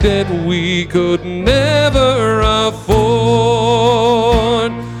that we could never afford.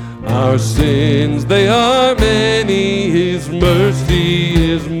 Our sins, they are many, His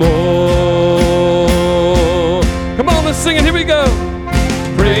mercy is more. Come on, let's sing it, here we go.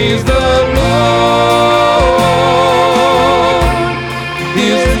 Praise the Lord,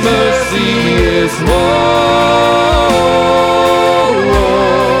 His mercy is more.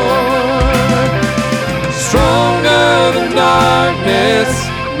 Stronger than darkness,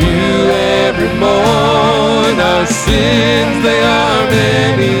 new every morn. Our sins, they are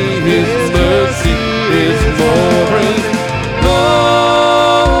many, His mercy is more. Praise Lord,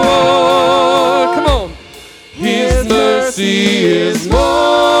 come on. His mercy is more.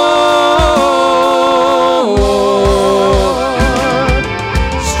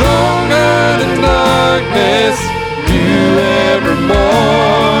 Stronger than darkness, new every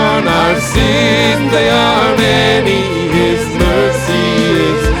morn. Our sins, they are many, His mercy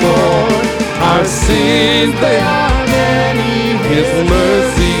is more. Our sins, they are many, His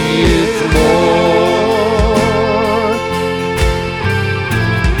mercy is more.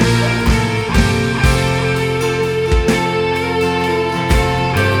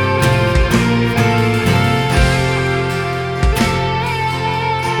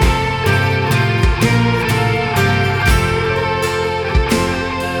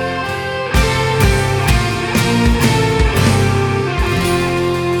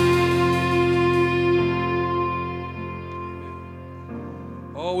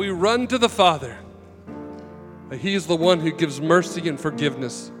 Run to the Father. He is the one who gives mercy and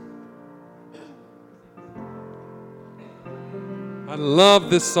forgiveness. I love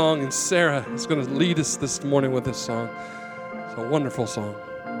this song, and Sarah is going to lead us this morning with this song. It's a wonderful song.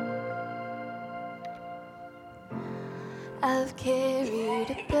 I've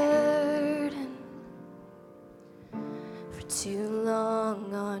carried a burden for too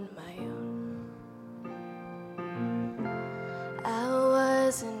long on my own. I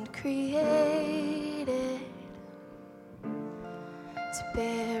wasn't created to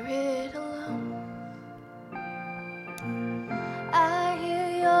bear it alone. I hear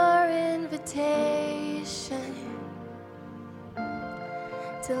your invitation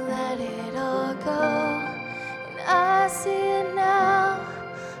to let it all go, and I see it now.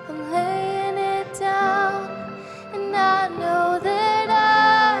 I'm laying it down, and I know that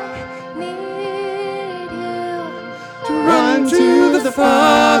I need you to run to the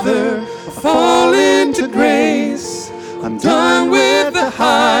Father, fall into grace. I'm done with the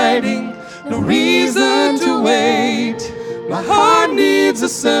hiding, no reason to wait. My heart needs a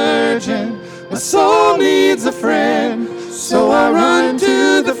surgeon, my soul needs a friend. So I run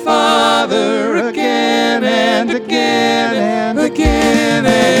to the Father again and again and again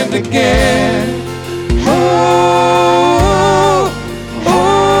and again. Oh, oh,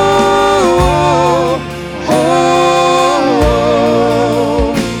 oh, oh,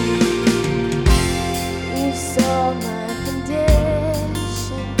 oh. You saw my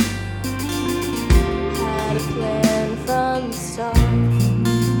condition, had a plan from the start.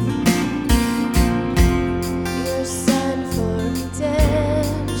 Your son for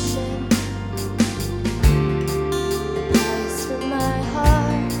redemption, the price for my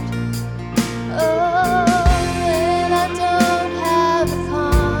heart. Oh, and I don't have a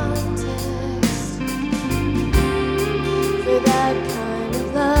context for that kind of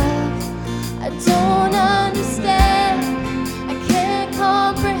love. I don't understand, I can't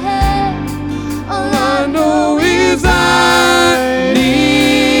comprehend. All I know is I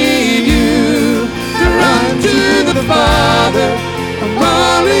need you to run to the Father. I'm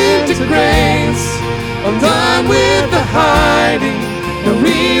all into grace. I'm done with the hiding, no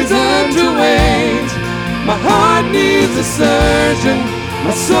reason to wait. My heart needs a surgeon,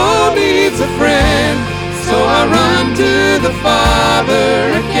 my soul needs a friend. So I run to the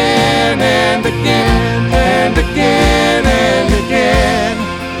Father again and again and again and again.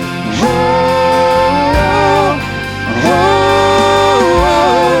 Oh, oh, oh,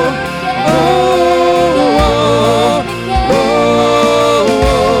 oh, oh,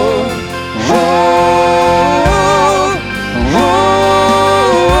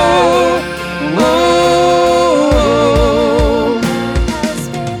 oh, has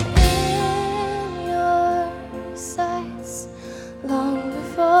been in your sights long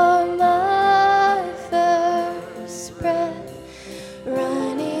before my first breath,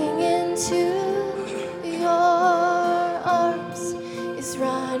 running into your arms is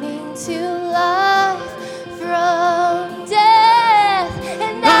running to life from death,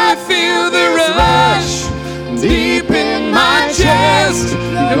 and I feel the rush deep in my chest.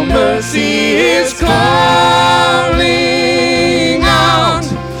 Your mercy is calling out.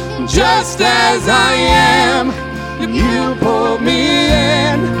 just as I am. You pulled me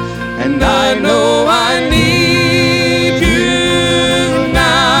in, and I know I need you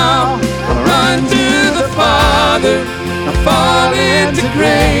now. I run to the Father, I fall into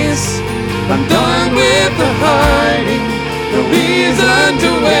grace. I'm done with the hiding, no reason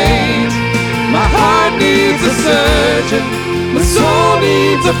to wait. My heart needs a surgeon, my soul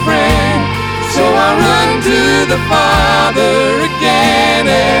needs a friend. So I run to the Father again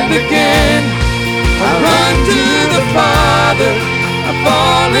and again. I run to the Father, I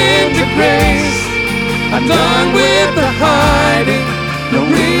fall into grace. I'm done with the hiding, no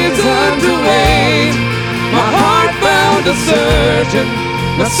reason to wait. My heart found a surgeon,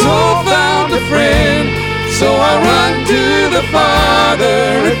 my soul found a friend. So I run to the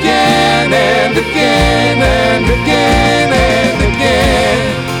Father again and again and again and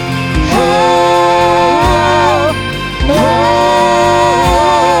again. Oh, oh,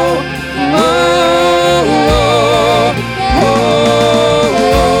 oh, oh,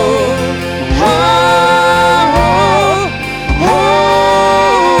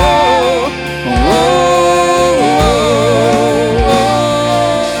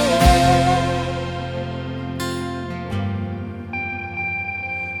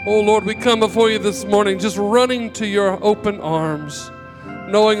 oh, Lord, we come before you this morning just running to your open arms,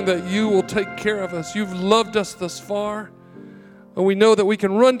 knowing that you will take care of us. You've loved us thus far, and we know that we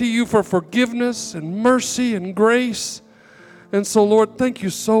can run to you for forgiveness and mercy and grace. And so, Lord, thank you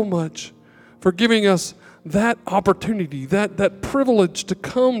so much for giving us that opportunity, that privilege to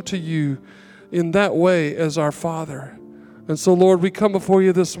come to you in that way as our Father. And so, Lord, we come before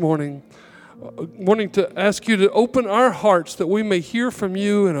you this morning wanting to ask you to open our hearts that we may hear from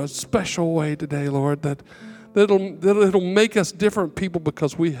you in a special way today, Lord, that it'll make us different people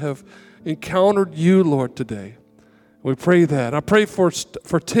because we have encountered you, Lord, today. We pray that. I pray for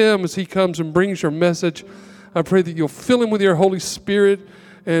Tim as he comes and brings your message. I pray that you'll fill him with your Holy Spirit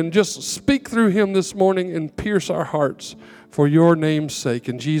and just speak through him this morning and pierce our hearts for your name's sake.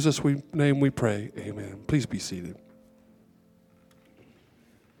 In Jesus' name we pray. Amen. Please be seated.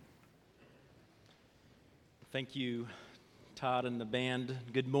 Thank you, Todd and the band.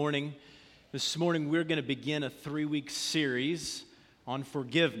 Good morning. This morning we're going to begin a 3-week series on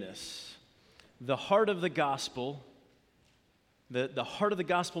forgiveness. The heart of the gospel, the heart of the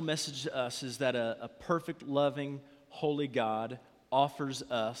gospel message to us is that a perfect, loving, holy God offers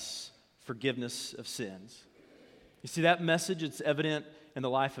us forgiveness of sins. You see, that message, it's evident in the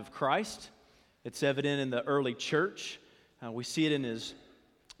life of Christ. It's evident in the early church. We see it in his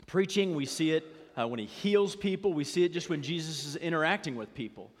preaching. We see it when he heals people. We see it just when Jesus is interacting with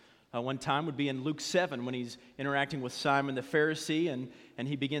people. One time would be in Luke 7 when he's interacting with Simon the Pharisee, and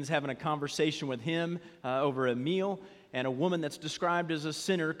he begins having a conversation with him over a meal. And a woman that's described as a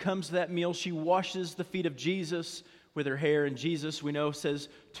sinner comes to that meal. She washes the feet of Jesus with her hair. And Jesus, we know, says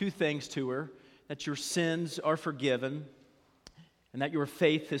 2 things to her: that your sins are forgiven and that your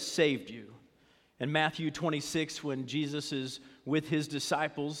faith has saved you. In Matthew 26, when Jesus is with his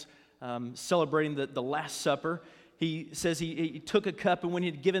disciples, celebrating the Last Supper, he says he took a cup, and when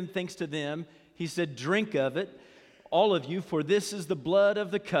he had given thanks to them, he said, "Drink of it, all of you, for this is the blood of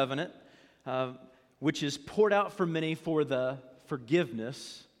the covenant, which is poured out for many for the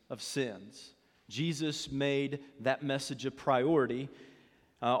forgiveness of sins." Jesus made that message a priority.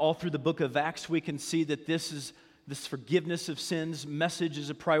 All through the book of Acts, we can see that this forgiveness of sins message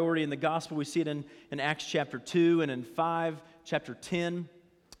is a priority in the gospel. We see it in Acts chapter 2 and in 5, chapter 10,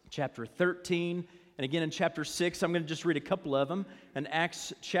 chapter 13, and again in chapter 6. I'm going to just read a couple of them. In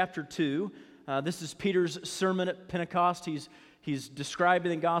Acts chapter 2, this is Peter's sermon at Pentecost. He's describing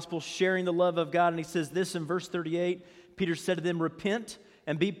the gospel, sharing the love of God, and he says this in verse 38. Peter said to them, "Repent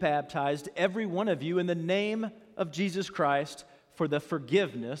and be baptized, every one of you, in the name of Jesus Christ, for the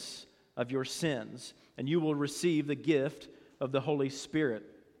forgiveness of your sins, and you will receive the gift of the Holy Spirit."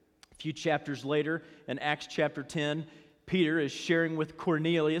 A few chapters later, in Acts chapter 10, Peter is sharing with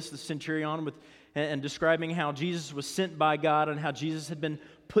Cornelius, the centurion, and describing how Jesus was sent by God and how Jesus had been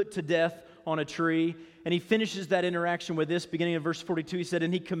put to death on a tree. And he finishes that interaction with this, beginning in verse 42. He said,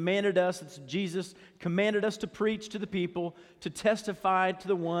 "And he commanded us," that's Jesus, "commanded us to preach to the people, to testify to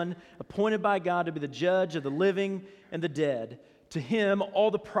the one appointed by God to be the judge of the living and the dead. To him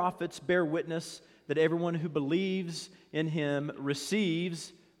all the prophets bear witness that everyone who believes in him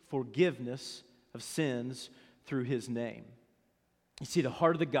receives forgiveness of sins through his name." You see, the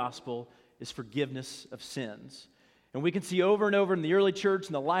heart of the gospel is forgiveness of sins. And we can see over and over in the early church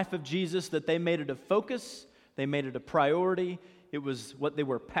and the life of Jesus that they made it a focus, they made it a priority. It was what they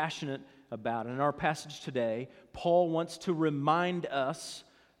were passionate about. And in our passage today, Paul wants to remind us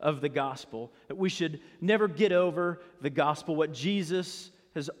of the gospel, that we should never get over the gospel, what Jesus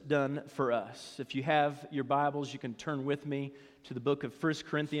has done for us. If you have your Bibles, you can turn with me to the book of 1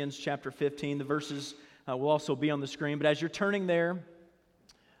 Corinthians chapter 15. The verses will also be on the screen. But as you're turning there,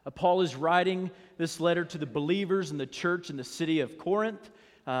 Paul is writing this letter to the believers in the church in the city of Corinth.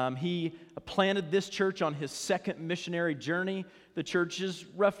 He planted this church on his second missionary journey. The church is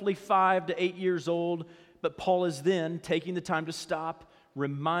roughly 5 to 8 years old, but Paul is then taking the time to stop,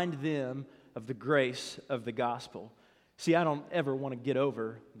 remind them of the grace of the gospel. See, I don't ever want to get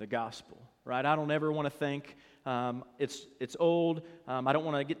over the gospel, right? I don't ever want to think it's old. I don't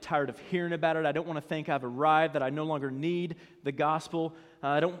want to get tired of hearing about it. I don't want to think I've arrived, that I no longer need the gospel.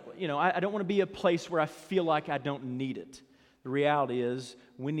 I don't want to be a place where I feel like I don't need it. The reality is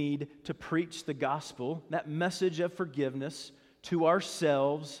we need to preach the gospel, that message of forgiveness, to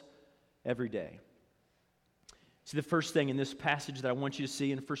ourselves every day. See, the first thing in this passage that I want you to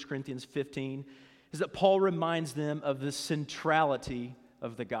see in 1 Corinthians 15 is that Paul reminds them of the centrality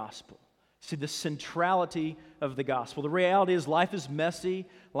of the gospel. See, the centrality of the gospel. The reality is life is messy,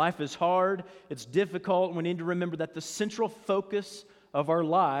 life is hard, it's difficult, and we need to remember that the central focus of our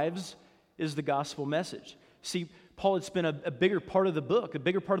lives is the gospel message. See, Paul had spent a bigger part of the book, a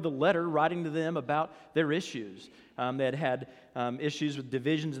bigger part of the letter, writing to them about their issues. They had issues with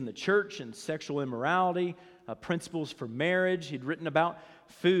divisions in the church and sexual immorality, principles for marriage. He'd written about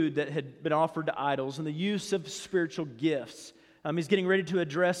food that had been offered to idols and the use of spiritual gifts. He's getting ready to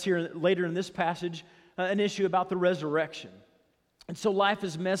address here later in this passage an issue about the resurrection. And so life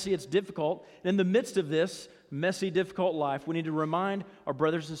is messy, it's difficult. And in the midst of this messy, difficult life, we need to remind our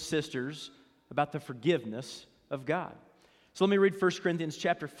brothers and sisters about the forgiveness of God. So let me read 1 Corinthians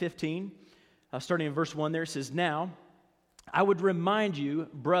chapter 15, starting in verse 1 there. It says, "Now, I would remind you,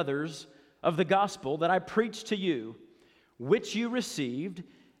 brothers, of the gospel that I preached to you, which you received,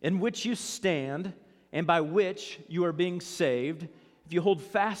 in which you stand, and by which you are being saved, if you hold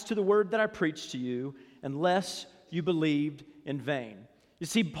fast to the word that I preached to you, unless you believed in vain." You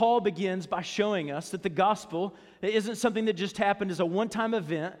see, Paul begins by showing us that the gospel isn't something that just happened as a one-time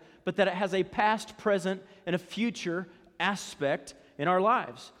event, but that it has a past, present, and a future aspect in our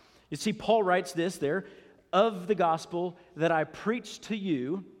lives. You see, Paul writes this there, "Of the gospel that I preached to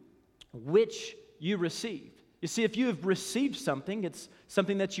you, which you received." You see, if you have received something, it's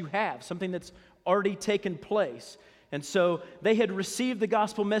something that you have, something that's already taken place. And so they had received the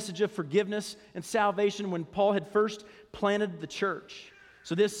gospel message of forgiveness and salvation when Paul had first planted the church.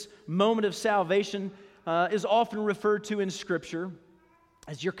 So this moment of salvation is often referred to in Scripture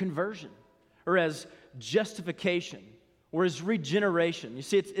as your conversion, or as justification, or as regeneration. You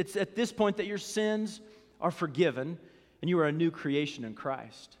see, it's at this point that your sins are forgiven and you are a new creation in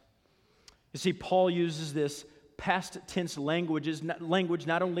Christ. You see, Paul uses this past tense language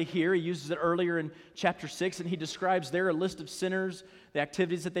not only here, he uses it earlier in chapter 6, and he describes there a list of sinners, the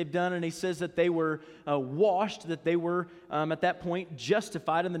activities that they've done, and he says that they were washed, that they were at that point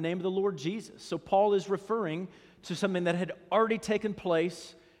justified in the name of the Lord Jesus. So Paul is referring to something that had already taken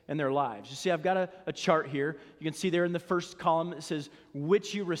place in their lives. You see, I've got a chart here. You can see there in the first column it says,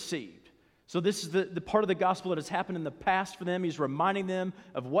 "which you received." So this is the part of the gospel that has happened in the past for them. He's reminding them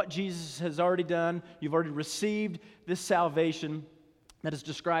of what Jesus has already done. You've already received this salvation that is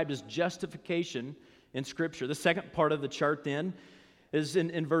described as justification in Scripture. The second part of the chart then is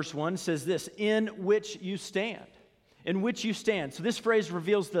in verse 1, says this, "in which you stand." In which you stand. So this phrase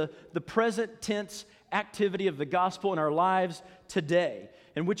reveals the present tense activity of the gospel in our lives today,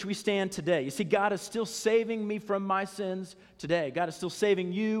 in which we stand today. You see, God is still saving me from my sins today. God is still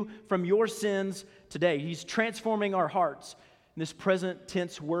saving you from your sins today. He's transforming our hearts in this present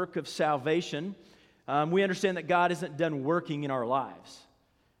tense work of salvation. We understand that God isn't done working in our lives.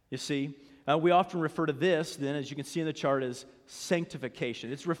 You see, we often refer to this, then, as you can see in the chart, as sanctification.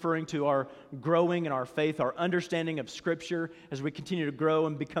 It's referring to our growing in our faith, our understanding of Scripture as we continue to grow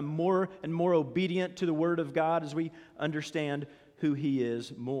and become more and more obedient to the Word of God as we understand who He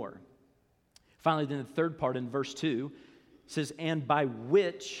is more. Finally, then the third part in verse 2 says, "and by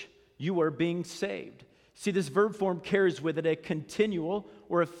which you are being saved." See, this verb form carries with it a continual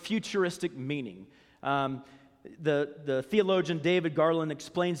or a futuristic meaning. The theologian David Garland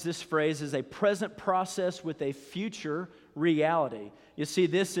explains this phrase as a present process with a future reality. You see,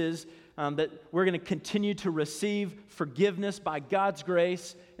 this is that we're going to continue to receive forgiveness by God's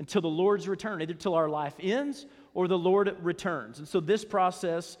grace until the Lord's return, either till our life ends or the Lord returns. And so this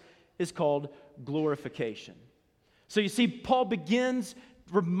process is called glorification. So you see, Paul begins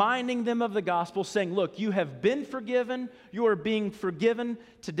reminding them of the gospel, saying, look, you have been forgiven, you are being forgiven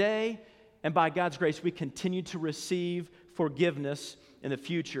today, and by God's grace, we continue to receive forgiveness in the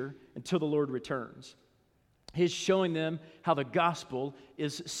future until the Lord returns. He's showing them how the gospel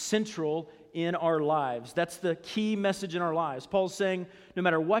is central in our lives. That's the key message in our lives. Paul's saying, no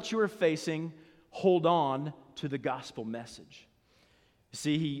matter what you are facing, hold on to the gospel message. You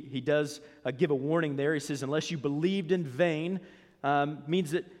see, he does give a warning there. He says, unless you believed in vain,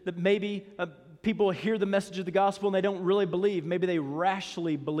 means that maybe people hear the message of the gospel and they don't really believe. Maybe they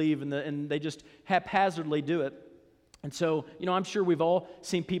rashly believe and they just haphazardly do it. And so, I'm sure we've all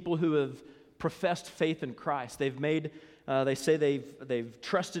seen people who have professed faith in Christ. They've made, they say they've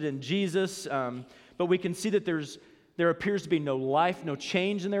trusted in Jesus, but we can see that there appears to be no life, no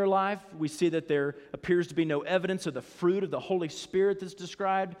change in their life. We see that there appears to be no evidence of the fruit of the Holy Spirit that's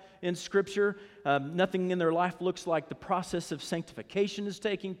described in Scripture. Nothing in their life looks like the process of sanctification is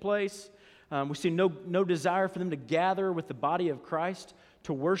taking place. We see no desire for them to gather with the body of Christ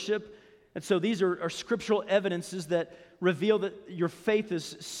to worship. And so these are scriptural evidences that reveal that your faith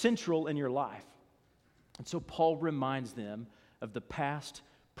is central in your life. And so Paul reminds them of the past,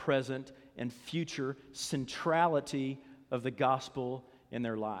 present, and future centrality of the gospel in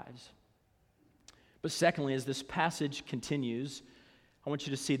their lives. But secondly, as this passage continues, I want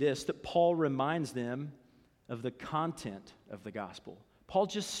you to see this, that Paul reminds them of the content of the gospel. Paul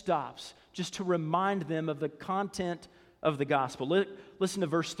just stops just to remind them of the content of the gospel. Listen to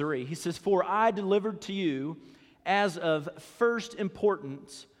verse 3. He says, "For I delivered to you as of first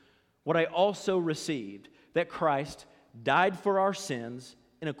importance what I also received, that Christ died for our sins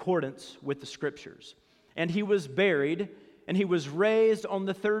in accordance with the Scriptures. And he was buried, and he was raised on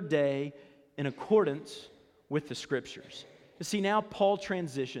the third day in accordance with the Scriptures." You see, now Paul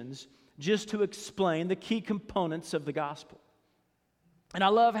transitions just to explain the key components of the gospel. And I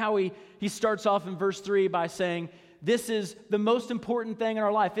love how he starts off in verse 3 by saying, this is the most important thing in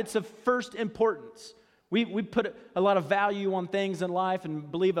our life. It's of first importance. We put a lot of value on things in life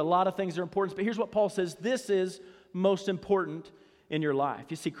and believe a lot of things are important. But here's what Paul says, this is most important in your life.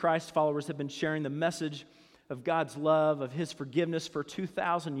 You see, Christ followers have been sharing the message of God's love, of His forgiveness for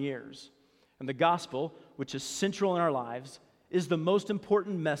 2,000 years. And the gospel, which is central in our lives, is the most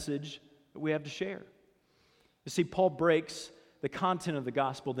important message that we have to share. You see, Paul breaks the content of the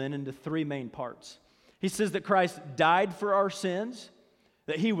gospel then into three main parts. He says that Christ died for our sins,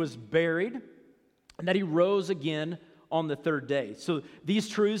 that He was buried, and that He rose again on the third day. So these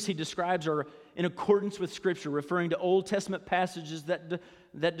truths he describes are in accordance with Scripture, referring to Old Testament passages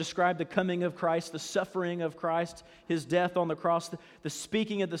that describe the coming of Christ, the suffering of Christ, His death on the cross, the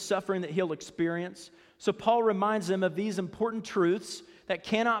speaking of the suffering that He'll experience. So Paul reminds them of these important truths that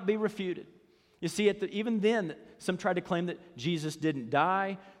cannot be refuted. You see, even then, some tried to claim that Jesus didn't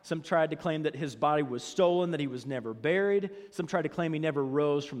die. Some tried to claim that His body was stolen, that He was never buried. Some tried to claim He never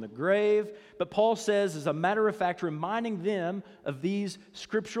rose from the grave. But Paul says, as a matter of fact, reminding them of these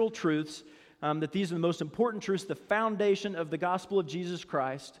scriptural truths, that these are the most important truths, the foundation of the gospel of Jesus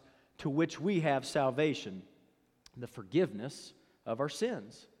Christ, to which we have salvation, the forgiveness of our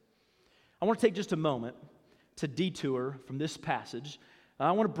sins. I want to take just a moment to detour from this passage.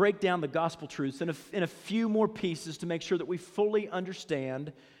 I want to break down the gospel truths in a few more pieces to make sure that we fully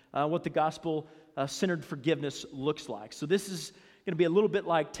understand what the gospel-centered forgiveness looks like. So this is going to be a little bit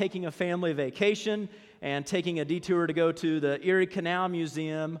like taking a family vacation and taking a detour to go to the Erie Canal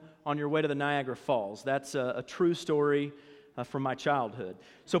Museum on your way to the Niagara Falls. That's a true story from my childhood.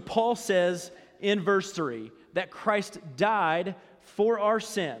 So Paul says in verse 3 that Christ died for our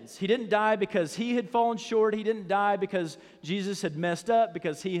sins. He didn't die because He had fallen short. He didn't die because Jesus had messed up,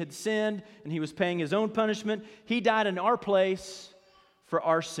 because He had sinned and He was paying His own punishment. He died in our place for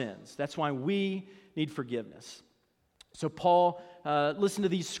our sins. That's why we need forgiveness. So Paul, listen to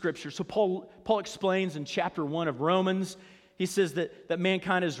these scriptures. So Paul explains in chapter 1 of Romans, he says that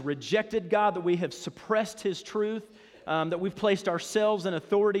mankind has rejected God, that we have suppressed His truth, that we've placed ourselves in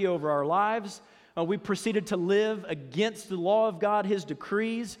authority over our lives. We proceeded to live against the law of God, His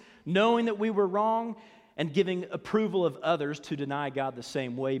decrees, knowing that we were wrong, and giving approval of others to deny God the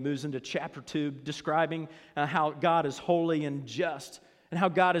same way. He moves into chapter 2, describing how God is holy and just, and how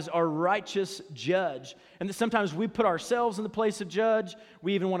God is our righteous judge. And that sometimes we put ourselves in the place of judge.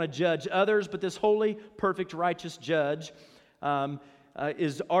 We even want to judge others, but this holy, perfect, righteous judge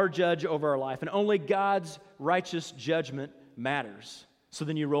is our judge over our life. And only God's righteous judgment matters. So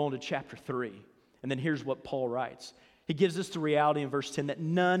then you roll into chapter 3. And then here's what Paul writes. He gives us the reality in verse 10 that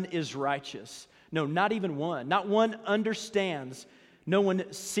none is righteous. No, not even one. Not one understands. No one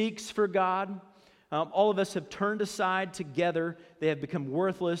seeks for God. All of us have turned aside together. They have become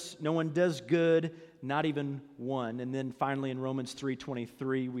worthless. No one does good, not even one. And then finally in Romans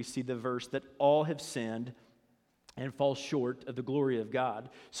 3:23, we see the verse that all have sinned and fall short of the glory of God.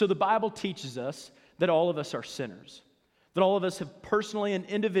 So the Bible teaches us that all of us are sinners, that all of us have personally and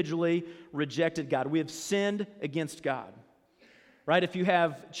individually rejected God. We have sinned against God, right? If you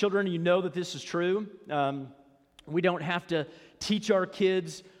have children, you know that this is true. We don't have to teach our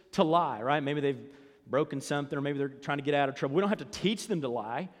kids to lie, right? Maybe they've broken something, or maybe they're trying to get out of trouble. We don't have to teach them to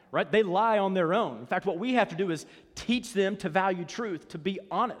lie, right? They lie on their own. In fact, what we have to do is teach them to value truth, to be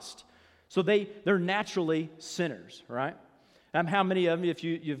honest. So they're naturally sinners, right? How many of you, if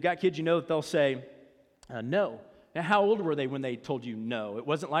you've got kids, you know that they'll say, no. Now, how old were they when they told you no? It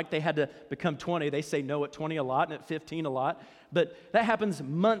wasn't like they had to become 20. They say no at 20 a lot and at 15 a lot. But that happens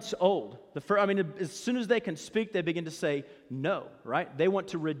months old. As soon as they can speak, they begin to say no, right? They want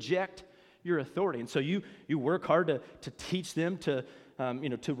to reject your authority. And so you work hard to teach them to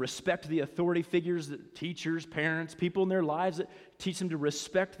respect the authority figures, the teachers, parents, people in their lives, that teach them to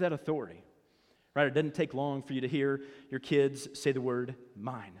respect that authority, right? It doesn't take long for you to hear your kids say the word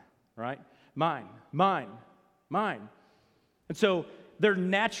mine, right? Mine, mine, mine. And so they're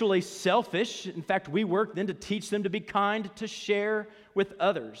naturally selfish. In fact, we work then to teach them to be kind, to share with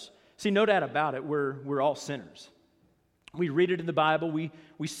others. See, no doubt about it, we're all sinners. We read it in the Bible, we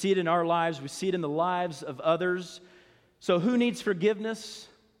see it in our lives, we see it in the lives of others. So who needs forgiveness?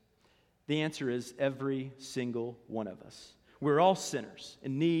 The answer is every single one of us. We're all sinners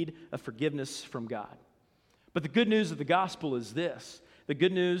in need of forgiveness from God. But the good news of the gospel is this. The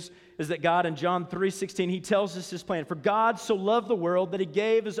good news is that God in John 3:16, he tells us his plan. For God so loved the world that he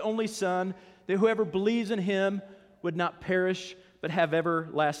gave his only Son, that whoever believes in him would not perish, but have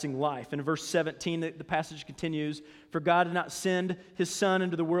everlasting life. In verse 17, the passage continues, for God did not send his Son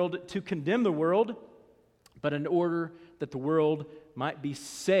into the world to condemn the world, but in order that the world might be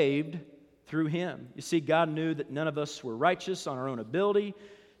saved through him. You see, God knew that none of us were righteous on our own ability,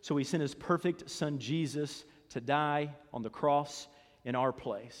 so he sent his perfect Son, Jesus, to die on the cross in our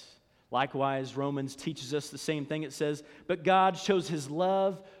place. Likewise, Romans teaches us the same thing. It says, but God shows his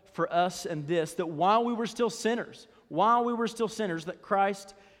love for us in this, that while we were still sinners, that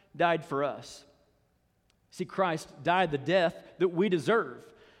Christ died for us. See, Christ died the death that we deserve.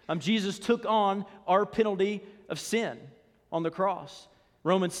 Jesus took on our penalty of sin on the cross.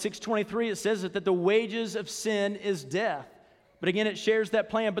 Romans 6:23, it says that the wages of sin is death. But again, it shares that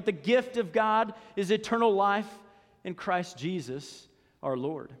plan. But the gift of God is eternal life in Christ Jesus, our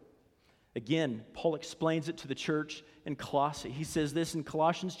Lord. Again, Paul explains it to the church in Colossae. He says this in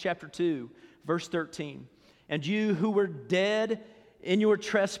Colossians chapter 2, verse 13. And you who were dead in your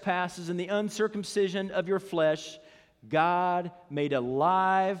trespasses and the uncircumcision of your flesh, God made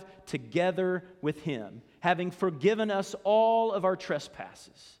alive together with him, having forgiven us all of our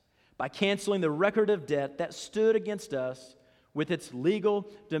trespasses by canceling the record of debt that stood against us with its legal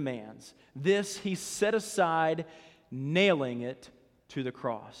demands. This he set aside, nailing it to the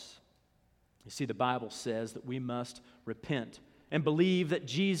cross. You see, the Bible says that we must repent and believe that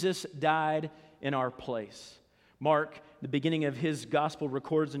Jesus died in our place. Mark, the beginning of his gospel,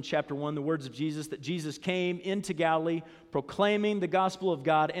 records in chapter 1 the words of Jesus, that Jesus came into Galilee proclaiming the gospel of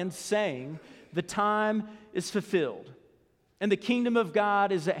God and saying, the time is fulfilled and the kingdom of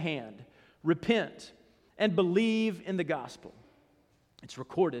God is at hand. Repent and believe in the gospel. It's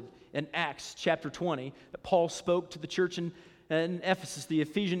recorded in Acts chapter 20 that Paul spoke to the church in Ephesus, the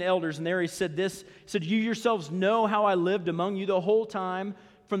Ephesian elders, and there he said this, he said, you yourselves know how I lived among you the whole time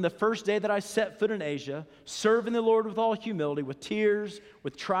from the first day that I set foot in Asia, serving the Lord with all humility, with tears,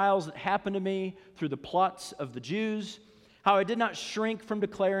 with trials that happened to me through the plots of the Jews, how I did not shrink from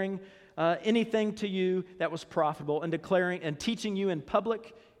declaring anything to you that was profitable, and declaring and teaching you in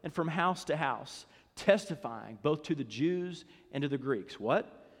public and from house to house, testifying both to the Jews and to the Greeks.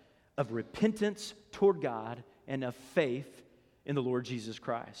 What? Of repentance toward God and of faith in the Lord Jesus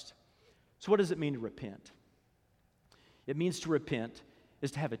Christ. So what does it mean to repent? It means to repent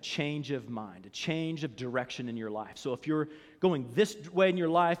is to have a change of mind, a change of direction in your life. So if you're going this way in your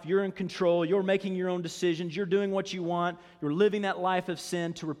life, you're in control, you're making your own decisions, you're doing what you want, you're living that life of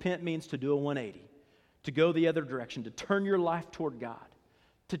sin, to repent means to do a 180, to go the other direction, to turn your life toward God,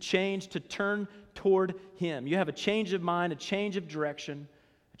 to change, to turn toward him. You have a change of mind, a change of direction,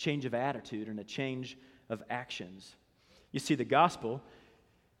 a change of attitude, and a change of actions. You see, the gospel,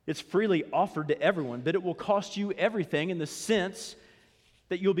 it's freely offered to everyone, but it will cost you everything in the sense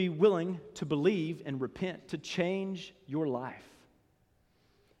that you'll be willing to believe and repent, to change your life.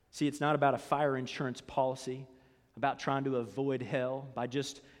 See, it's not about a fire insurance policy, about trying to avoid hell by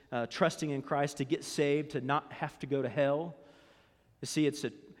just trusting in Christ to get saved, to not have to go to hell. You see, it's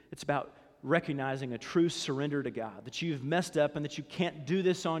about recognizing a true surrender to God, that you've messed up and that you can't do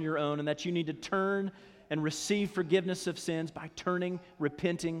this on your own, and that you need to turn and receive forgiveness of sins by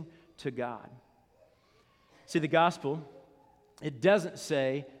repenting to God. See, the gospel, it doesn't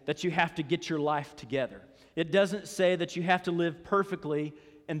say that you have to get your life together. It doesn't say that you have to live perfectly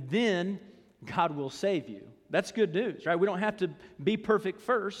and then God will save you. That's good news, right? We don't have to be perfect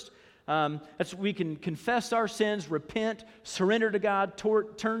first. We can confess our sins, repent, surrender to God,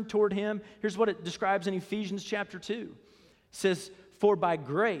 turn toward Him. Here's what it describes in Ephesians chapter 2. It says, "For by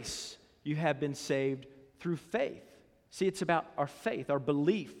grace you have been saved through faith." See, it's about our faith, our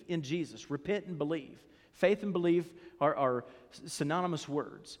belief in Jesus. Repent and believe. Faith and belief are synonymous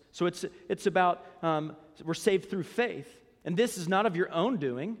words. So it's about we're saved through faith. And this is not of your own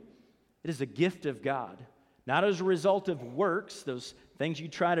doing. It is a gift of God. Not as a result of works, those things you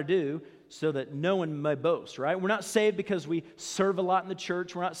try to do, so that no one may boast, right? We're not saved because we serve a lot in the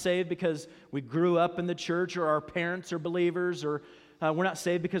church. We're not saved because we grew up in the church or our parents are believers, or we're not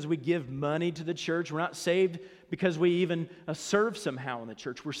saved because we give money to the church. We're not saved because we even serve somehow in the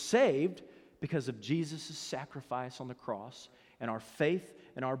church. We're saved because of Jesus' sacrifice on the cross and our faith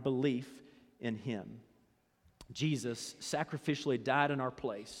and our belief in Him. Jesus sacrificially died in our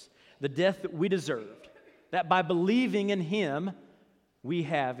place, the death that we deserved, that by believing in Him, we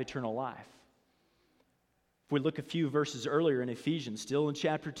have eternal life. If we look a few verses earlier in Ephesians, still in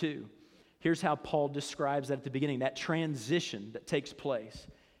chapter 2, here's how Paul describes that at the beginning, that transition that takes place.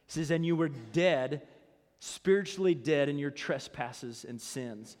 He says, "And you were dead, spiritually dead in your trespasses and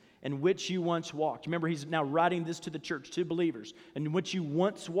sins, in which you once walked." Remember, he's now writing this to the church, to believers, in which you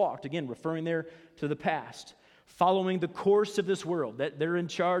once walked, again, referring there to the past, following the course of this world, that they're in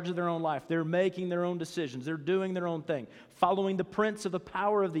charge of their own life, they're making their own decisions, they're doing their own thing, following the prince of the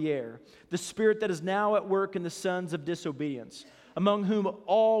power of the air, the spirit that is now at work in the sons of disobedience, among whom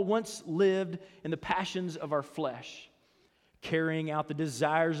all once lived in the passions of our flesh, carrying out the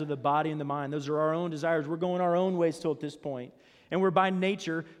desires of the body and the mind. Those are our own desires. We're going our own ways till at this point. And we're by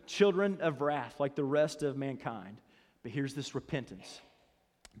nature children of wrath, like the rest of mankind. But here's this repentance.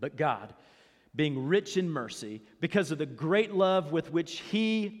 "But God, being rich in mercy, because of the great love with which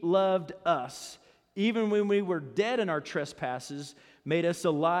He loved us, even when we were dead in our trespasses, made us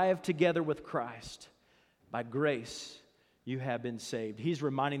alive together with Christ. By grace you have been saved." He's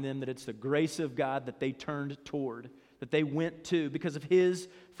reminding them that it's the grace of God that they turned toward, that they went to because of His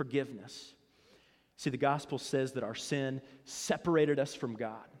forgiveness. See, the gospel says that our sin separated us from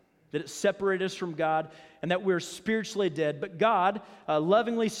God, that it separated us from God and that we're spiritually dead. But God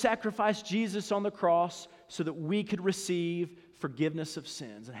lovingly sacrificed Jesus on the cross so that we could receive forgiveness of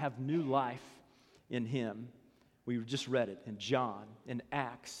sins and have new life in Him. We just read it in John, in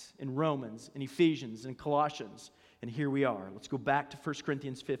Acts, in Romans, in Ephesians, in Colossians. And here we are. Let's go back to 1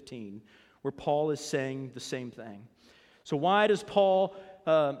 Corinthians 15, where Paul is saying the same thing. So why does Paul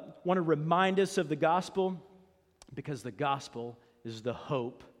want to remind us of the gospel? Because the gospel is the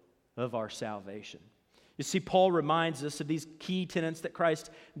hope of our salvation. You see, Paul reminds us of these key tenets: that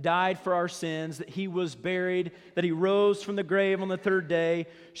Christ died for our sins, that He was buried, that He rose from the grave on the third day,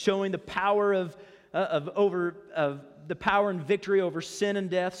 showing the power of the power and victory over sin and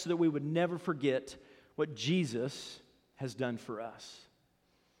death, so that we would never forget what Jesus has done for us.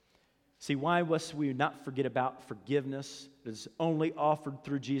 See, why must we not forget about forgiveness that is only offered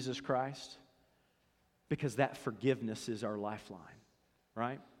through Jesus Christ? Because that forgiveness is our lifeline,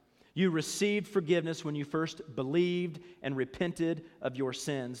 right? You received forgiveness when you first believed and repented of your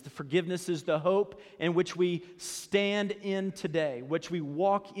sins. The forgiveness is the hope in which we stand in today, which we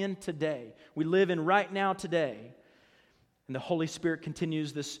walk in today. We live in right now today. And the Holy Spirit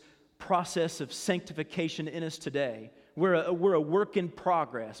continues this process of sanctification in us today. We're a work in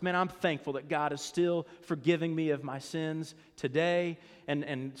progress. Man, I'm thankful that God is still forgiving me of my sins today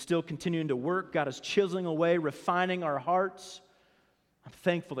and still continuing to work. God is chiseling away, refining our hearts. I'm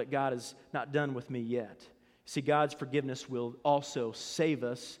thankful that God is not done with me yet. See, God's forgiveness will also save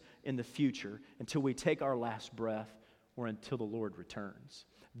us in the future until we take our last breath or until the Lord returns.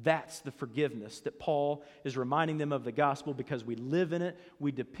 That's the forgiveness that Paul is reminding them of the gospel, because we live in it,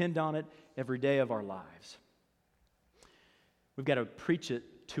 we depend on it every day of our lives. We've got to preach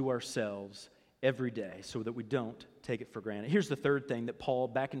it to ourselves every day so that we don't take it for granted. Here's the third thing that Paul,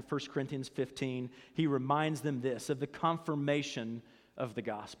 back in 1 Corinthians 15, he reminds them this, of the confirmation of the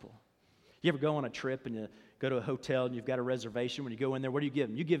gospel. You ever go on a trip and you go to a hotel and you've got a reservation? When you go in there, what do you give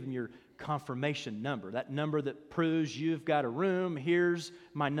them? You give them your confirmation number, that number that proves you've got a room. Here's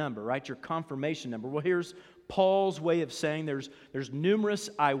my number, right? Your confirmation number. Well, here's Paul's way of saying there's numerous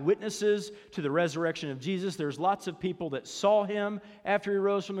eyewitnesses to the resurrection of Jesus. There's lots of people that saw him after he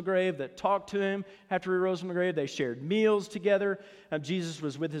rose from the grave, that talked to him after he rose from the grave. They shared meals together. Jesus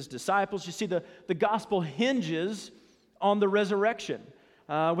was with his disciples. You see, the gospel hinges on the resurrection.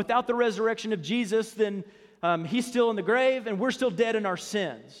 Without the resurrection of Jesus, then he's still in the grave and we're still dead in our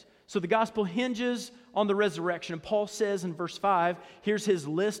sins. So the gospel hinges on the resurrection. And Paul says in verse 5, here's his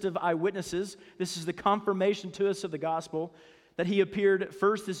list of eyewitnesses. This is the confirmation to us of the gospel, that he appeared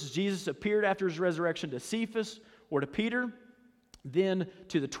first. This is Jesus appeared after his resurrection to Cephas or to Peter. Then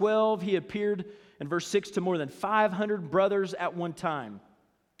to the 12, he appeared in verse 6 to more than 500 brothers at one time,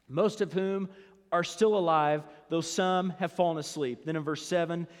 most of whom are still alive, though some have fallen asleep. Then in verse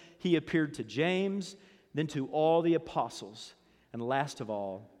 7, he appeared to James, then to all the apostles. And last of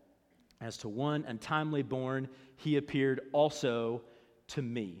all, as to one untimely born, he appeared also to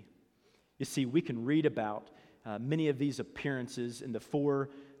me. You see, we can read about many of these appearances in the four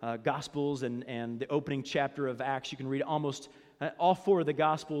Gospels and the opening chapter of Acts. You can read almost all four of the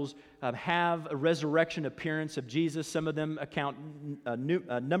Gospels have a resurrection appearance of Jesus. Some of them account a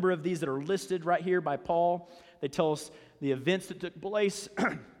number of these that are listed right here by Paul. They tell us the events that took place.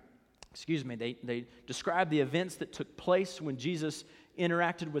 Excuse me. They describe the events that took place when Jesus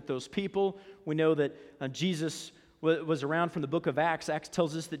interacted with those people. We know that Jesus was around from the book of Acts. Acts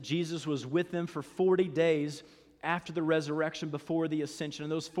tells us that Jesus was with them for 40 days after the resurrection, before the ascension. In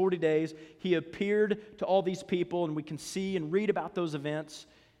those 40 days, he appeared to all these people, and we can see and read about those events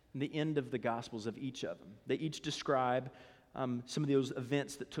in the end of the Gospels of each of them. They each describe some of those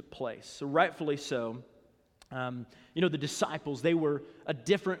events that took place. So rightfully so, the disciples, they were a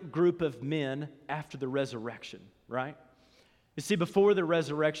different group of men after the resurrection, right? You see, before the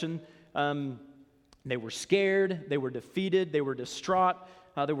resurrection, they were scared, they were defeated, they were distraught,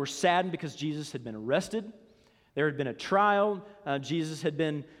 they were saddened because Jesus had been arrested. There had been a trial. Jesus had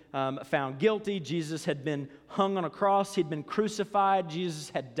been found guilty. Jesus had been hung on a cross. He'd been crucified. Jesus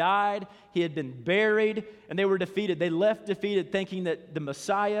had died. He had been buried, and they were defeated. They left defeated, thinking that the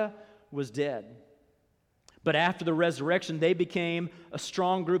Messiah was dead. But after the resurrection, they became a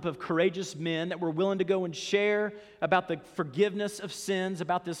strong group of courageous men that were willing to go and share about the forgiveness of sins,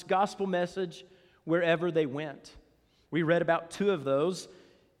 about this gospel message wherever they went. We read about two of those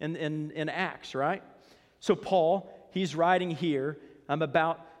in Acts, right? So Paul, he's writing here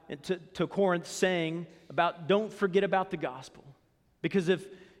to Corinth, saying about don't forget about the gospel. Because if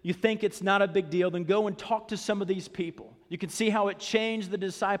you think it's not a big deal, then go and talk to some of these people. You can see how it changed the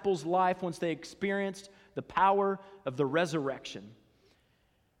disciples' life once they experienced the power of the resurrection.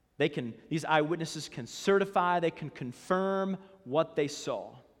 These eyewitnesses can certify, they can confirm what they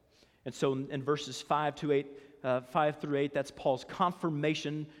saw. And so in verses 5 through 8, that's Paul's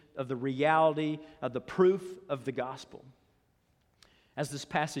confirmation of the reality of the proof of the gospel. As this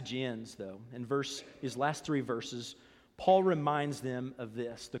passage ends, though, in these last three verses, Paul reminds them of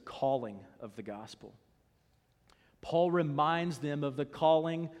this, the calling of the gospel. Paul reminds them of the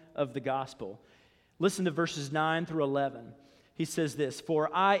calling of the gospel. Listen to verses 9 through 11. He says this,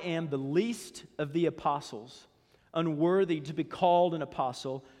 "For I am the least of the apostles, unworthy to be called an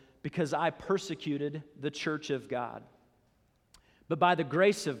apostle, because I persecuted the church of God. But by the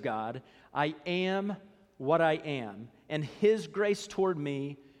grace of God, I am what I am, and His grace toward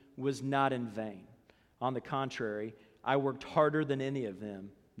me was not in vain. On the contrary, I worked harder than any of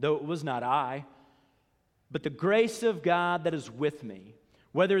them, though it was not I, but the grace of God that is with me.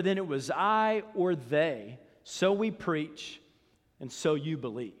 Whether then it was I or they, so we preach, and so you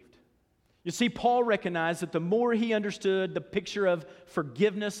believed." You see, Paul recognized that the more he understood the picture of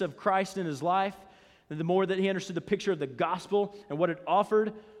forgiveness of Christ in his life, and the more that he understood the picture of the gospel and what it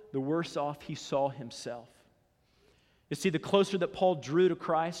offered, the worse off he saw himself. You see, the closer that Paul drew to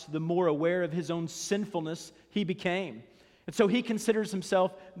Christ, the more aware of his own sinfulness he became. And so he considers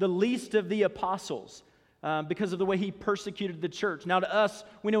himself the least of the apostles because of the way he persecuted the church. Now to us,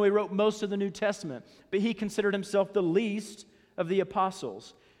 we know he wrote most of the New Testament, but he considered himself the least of the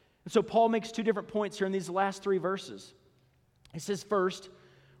apostles. And so Paul makes two different points here in these last three verses. He says, first,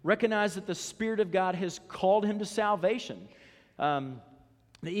 recognize that the Spirit of God has called him to salvation.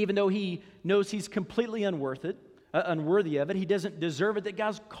 Even though he knows he's completely unworthy of it, he doesn't deserve it, that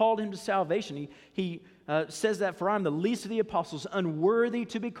God's called him to salvation. He says that, "For I'm the least of the apostles, unworthy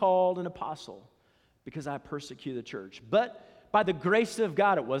to be called an apostle, because I persecute the church. But by the grace of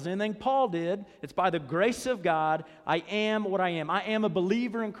God," it wasn't anything Paul did, it's by the grace of God, I am what I am. I am a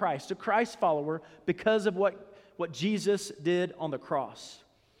believer in Christ, a Christ follower, because of what Jesus did on the cross.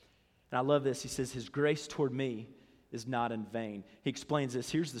 And I love this. He says, His grace toward me is not in vain. He explains this.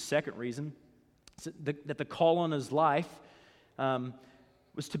 Here's the second reason. that the call on his life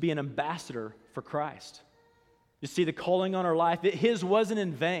was to be an ambassador for Christ. You see, the calling on our life, his wasn't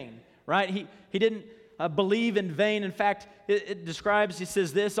in vain, right? He didn't believe in vain. In fact, it describes, he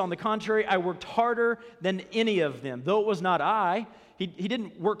says this, on the contrary, I worked harder than any of them. Though it was not I, he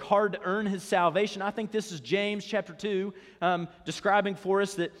didn't work hard to earn his salvation. I think this is James chapter 2 describing for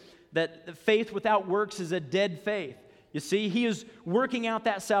us that faith without works is a dead faith. You see, he is working out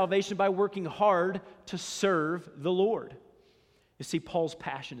that salvation by working hard to serve the Lord. You see, Paul's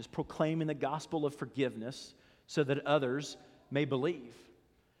passion is proclaiming the gospel of forgiveness so that others may believe.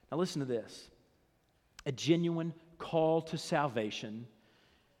 Now listen to this. A genuine call to salvation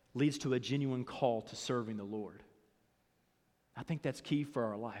leads to a genuine call to serving the Lord. I think that's key for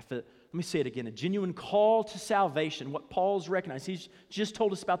our life. Let me say it again. A genuine call to salvation, what Paul's recognized. He's just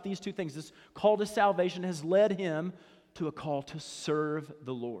told us about these two things. This call to salvation has led him to a call to serve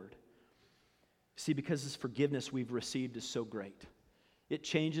the Lord. See, because this forgiveness we've received is so great. It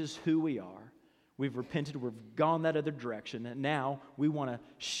changes who we are. We've repented, we've gone that other direction, and now we want to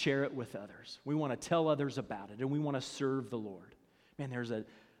share it with others. We want to tell others about it, and we want to serve the Lord. Man, there's a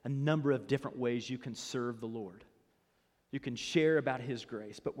number of different ways you can serve the Lord. You can share about His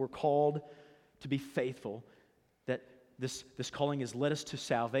grace, but we're called to be faithful, that this calling has led us to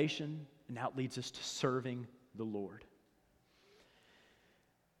salvation, and now it leads us to serving the Lord.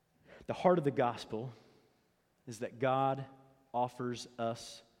 The heart of the gospel is that God offers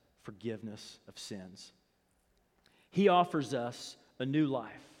us forgiveness of sins. He offers us a new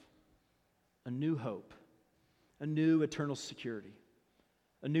life, a new hope, a new eternal security,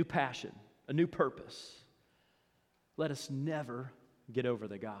 a new passion, a new purpose. Let us never get over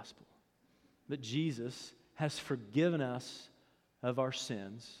the gospel. That Jesus has forgiven us of our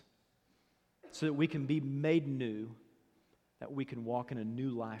sins so that we can be made new, that we can walk in a new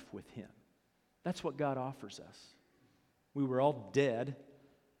life with Him. That's what God offers us. We were all dead,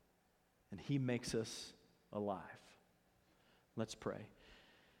 and He makes us alive. Let's pray.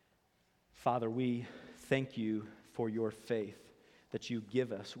 Father, we thank You for Your faith that You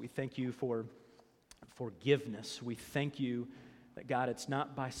give us. We thank You for forgiveness. We thank You that, God, it's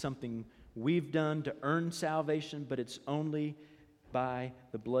not by something we've done to earn salvation, but it's only by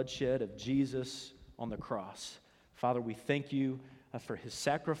the bloodshed of Jesus on the cross. Father, we thank You for His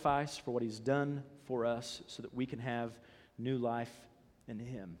sacrifice, for what He's done for us, so that we can have new life in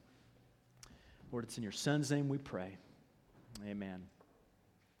Him. Lord, it's in Your Son's name we pray. Amen.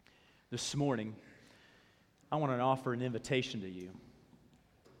 This morning, I want to offer an invitation to you.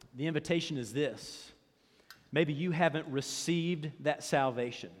 The invitation is this. Maybe you haven't received that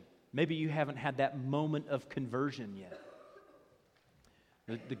salvation. Maybe you haven't had that moment of conversion yet.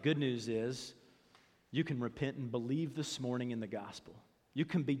 The good news is you can repent and believe this morning in the gospel. You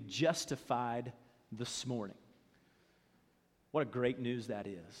can be justified this morning. What a great news that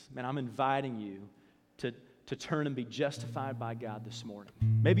is. Man, I'm inviting you to turn and be justified by God this morning.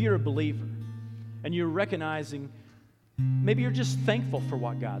 Maybe you're a believer and you're recognizing, maybe you're just thankful for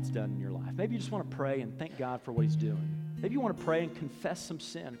what God's done in your life. Maybe you just want to pray and thank God for what He's doing. Maybe you want to pray and confess some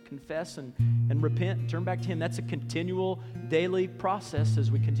sin, confess and repent and turn back to Him. That's a continual, daily process as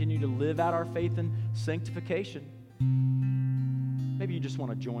we continue to live out our faith in sanctification. Maybe you just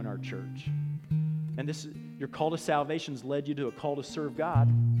want to join our church. And your call to salvation has led you to a call to serve God.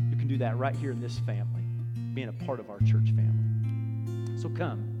 You can do that right here in this family, being a part of our church family. So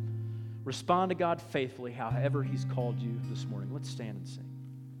come, respond to God faithfully, however He's called you this morning. Let's stand and sing.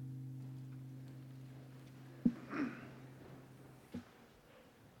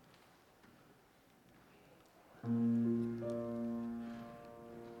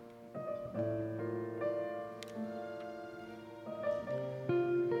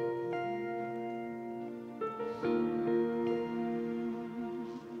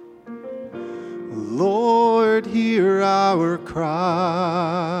 Lord, hear our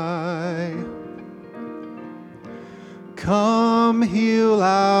cry. Come heal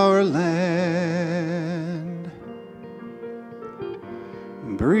our land.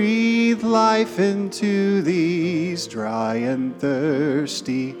 Breathe life into these dry and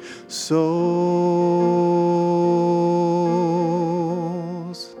thirsty souls.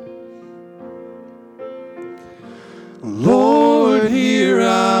 Lord, hear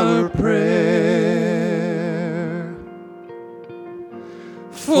our prayer.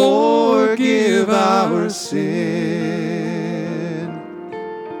 Forgive our sin.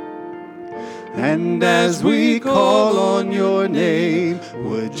 And as we call on Your name,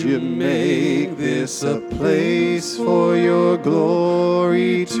 would You make this a place for Your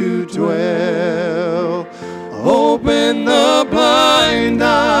glory to dwell? Open the blind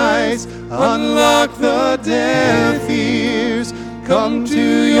eyes Unlock the deaf ears. Come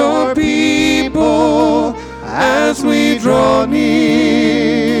to your people as we draw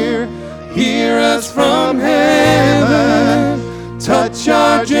near. Hear us from heaven. Touch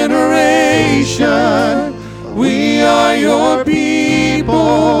our generation. We are your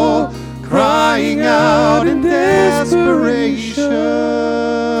people, crying out in desperation.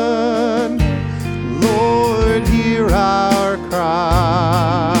 Lord, hear our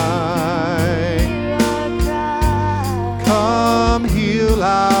cry. Come heal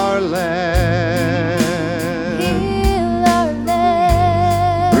our land.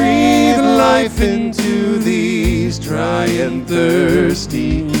 Breathe life into these dry and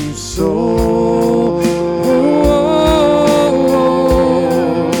thirsty souls.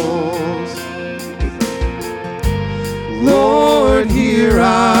 Lord, hear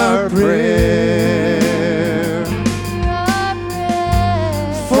our prayer.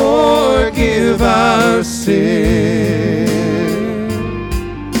 Forgive our sin.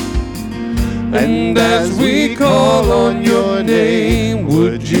 And as we call on your name,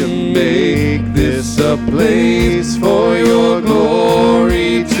 would you make this a place for your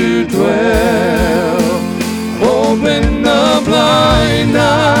glory to dwell? Open the blind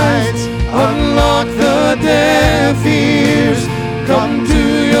eyes, unlock the deaf ears. Come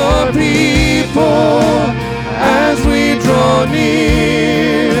to your people as we draw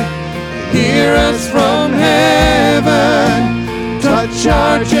near. Hear us from heaven, touch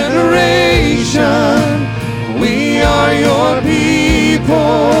our generation. We are your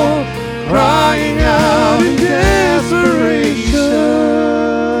people, crying out in desperation.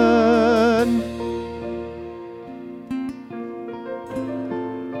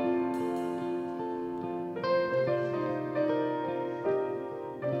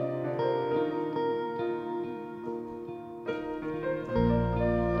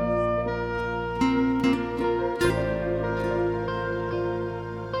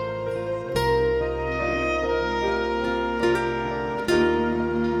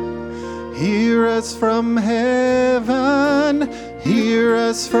 Hear us from heaven, hear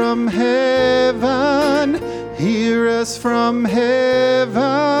us from heaven, hear us from heaven.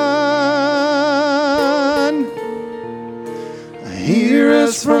 Hear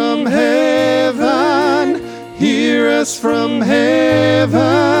us from heaven, hear us from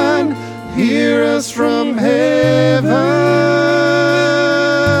heaven, hear us from heaven.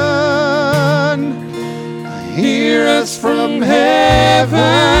 Hear us from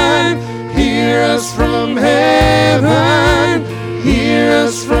heaven. Hear us from heaven, hear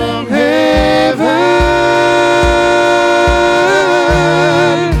us from heaven.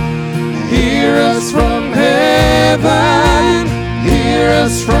 Hear us from heaven, hear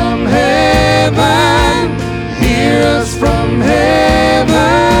us from heaven, hear us from heaven.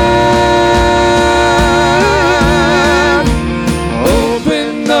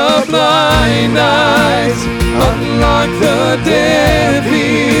 Open the blind eyes, unlock the deaf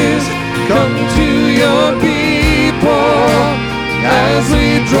ears. Come to your people as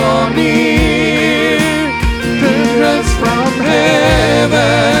we draw near. Hear us from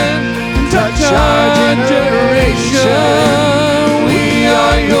heaven, touch our generation. We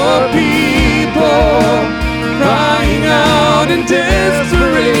are your people, crying out in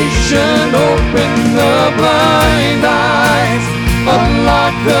desperation. Open the blind eyes,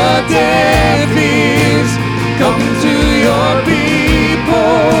 unlock the deaf ears. Come to your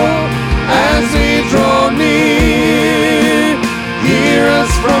people as we draw near. Hear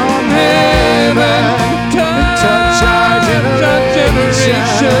us from heaven, touch our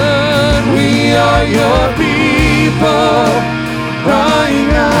generation. We are your people, crying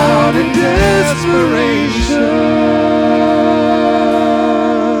out in desperation.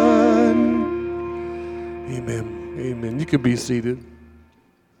 Amen. Amen. You can be seated.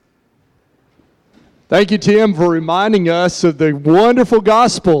 Thank you, Tim, for reminding us of the wonderful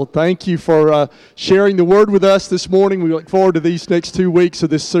gospel. Thank you for sharing the word with us this morning. We look forward to these next 2 weeks of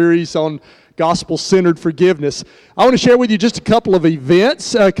this series on gospel-centered forgiveness. I want to share with you just a couple of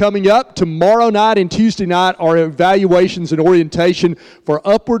events coming up. Tomorrow night and Tuesday night are evaluations and orientation for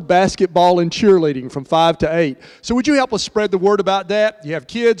Upward Basketball and Cheerleading from 5 to 8. So would you help us spread the word about that? You have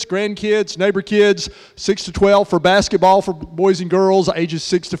kids, grandkids, neighbor kids, 6 to 12 for basketball for boys and girls, ages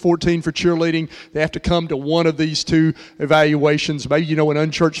 6 to 14 for cheerleading. They have to come to one of these two evaluations. Maybe you know an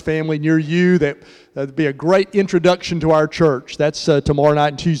unchurched family near you that'd be a great introduction to our church. That's tomorrow night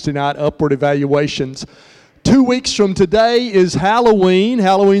and Tuesday night, Upward evaluations. 2 weeks from today is Halloween.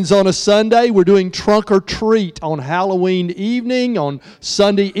 Halloween's on a Sunday. We're doing trunk or treat on Halloween evening, on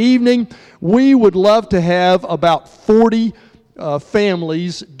Sunday evening. We would love to have about 40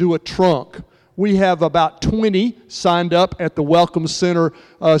 families do a trunk. We have about 20 signed up at the Welcome Center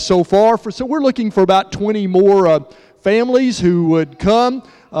so far. So we're looking for about 20 more families who would come,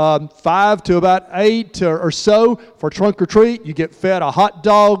 5 to about 8 or so for trunk or treat. You get fed a hot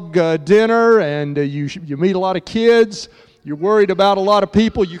dog dinner, and you meet a lot of kids. You're worried about a lot of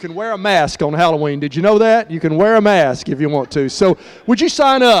people. You can wear a mask on Halloween. Did you know that? You can wear a mask if you want to. So would you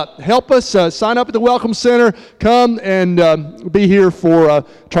sign up? Help us sign up at the Welcome Center. Come and be here for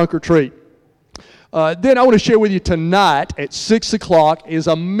trunk or treat. Then I want to share with you tonight at 6 o'clock is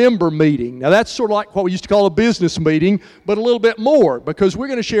a member meeting. Now that's sort of like what we used to call a business meeting, but a little bit more, because we're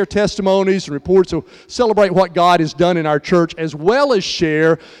going to share testimonies and reports to celebrate what God has done in our church, as well as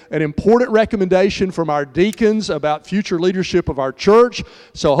share an important recommendation from our deacons about future leadership of our church.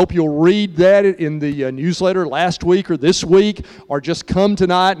 So I hope you'll read that in the newsletter last week or this week, or just come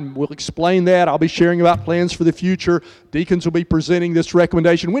tonight and we'll explain that. I'll be sharing about plans for the future. Deacons will be presenting this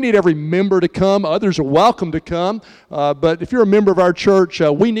recommendation. We need every member to come. Others are welcome to come. But if you're a member of our church,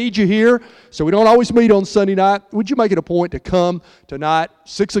 we need you here. So we don't always meet on Sunday night. Would you make it a point to come tonight,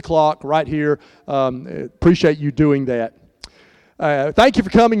 6 o'clock, right here? Appreciate you doing that. Thank you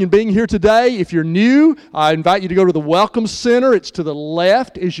for coming and being here today. If you're new, I invite you to go to the Welcome Center. It's to the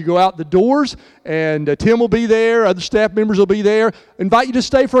left as you go out the doors, and Tim will be there. Other staff members will be there. I invite you to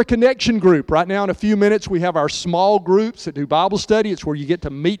stay for a connection group. Right now in a few minutes, we have our small groups that do Bible study. It's where you get to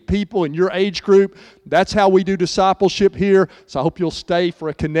meet people in your age group. That's how we do discipleship here, so I hope you'll stay for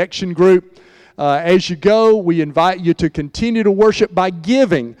a connection group. As you go, we invite you to continue to worship by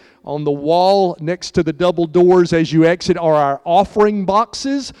giving. On the wall next to the double doors as you exit are our offering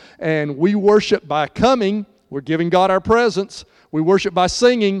boxes, and we worship by coming. We're giving God our presence. We worship by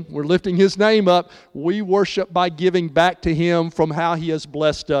singing. We're lifting His name up. We worship by giving back to Him from how He has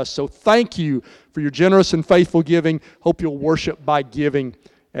blessed us. So thank you for your generous and faithful giving. Hope you'll worship by giving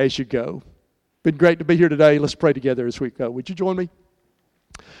as you go. Been great to be here today. Let's pray together as we go. Would you join me?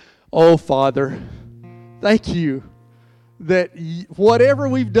 Oh, Father, thank you that whatever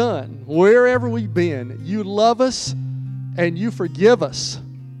we've done, wherever we've been, you love us and you forgive us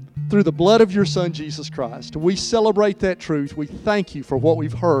through the blood of your Son, Jesus Christ. We celebrate that truth. We thank you for what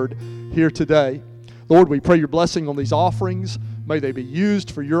we've heard here today. Lord, we pray your blessing on these offerings. May they be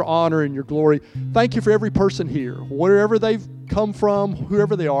used for your honor and your glory. Thank you for every person here, wherever they've come from,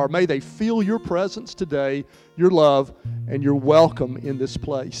 whoever they are. May they feel your presence today, your love, and your welcome in this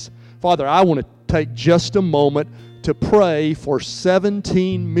place. Father, I want to take just a moment to pray for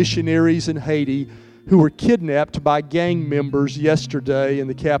 17 missionaries in Haiti who were kidnapped by gang members yesterday in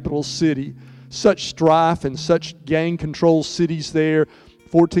the capital city. Such strife and such gang-controlled cities there.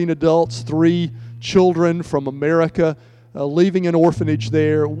 14 adults, 3 children from America leaving an orphanage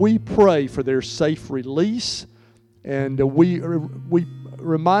there. We pray for their safe release, and we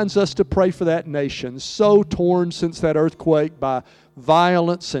reminds us to pray for that nation, so torn since that earthquake by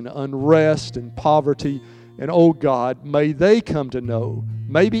violence and unrest and poverty. And oh God, may they come to know,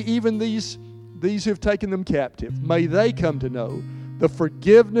 maybe even these who have taken them captive, may they come to know the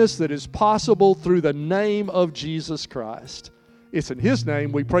forgiveness that is possible through the name of Jesus Christ. It's in His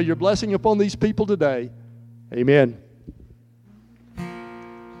name we pray your blessing upon these people today. Amen.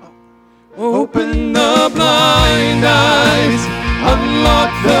 Open the blind eyes,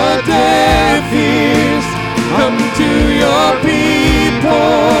 unlock the deaf ears, come to your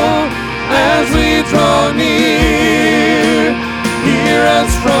people as we draw near. Hear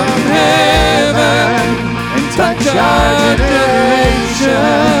us from heaven and touch our generation.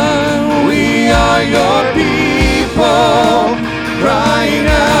 We are your people, crying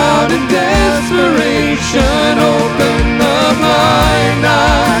out in desperation. Open the blind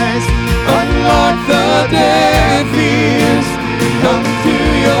eyes, unlock the deaf ears.